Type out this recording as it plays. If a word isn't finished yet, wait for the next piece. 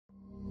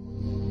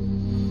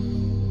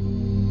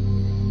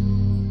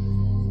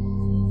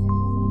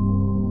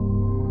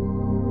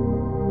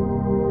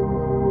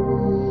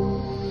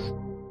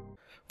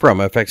From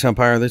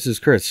FXEmpire, this is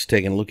Chris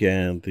taking a look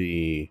at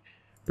the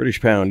British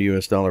pound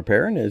US dollar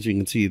pair. And as you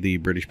can see, the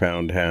British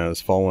pound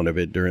has fallen a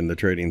bit during the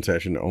trading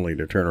session, only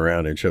to turn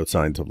around and show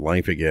signs of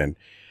life again.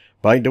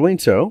 By doing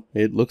so,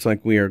 it looks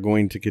like we are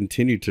going to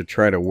continue to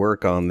try to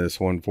work on this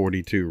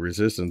 142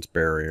 resistance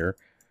barrier.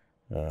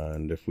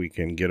 And if we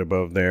can get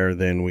above there,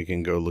 then we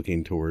can go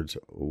looking towards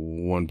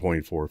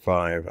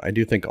 1.45. I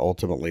do think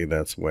ultimately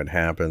that's what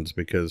happens,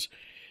 because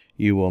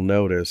you will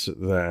notice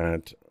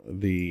that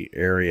the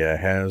area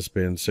has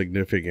been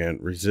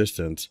significant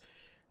resistance,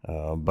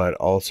 but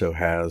also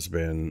has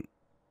been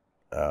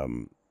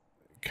kind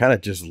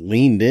of just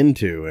leaned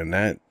into, and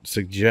that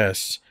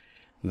suggests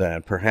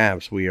that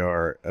perhaps we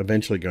are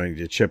eventually going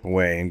to chip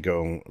away and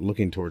go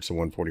looking towards the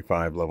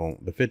 145 level.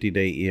 The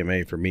 50-day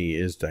EMA for me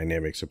is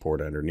dynamic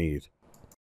support underneath.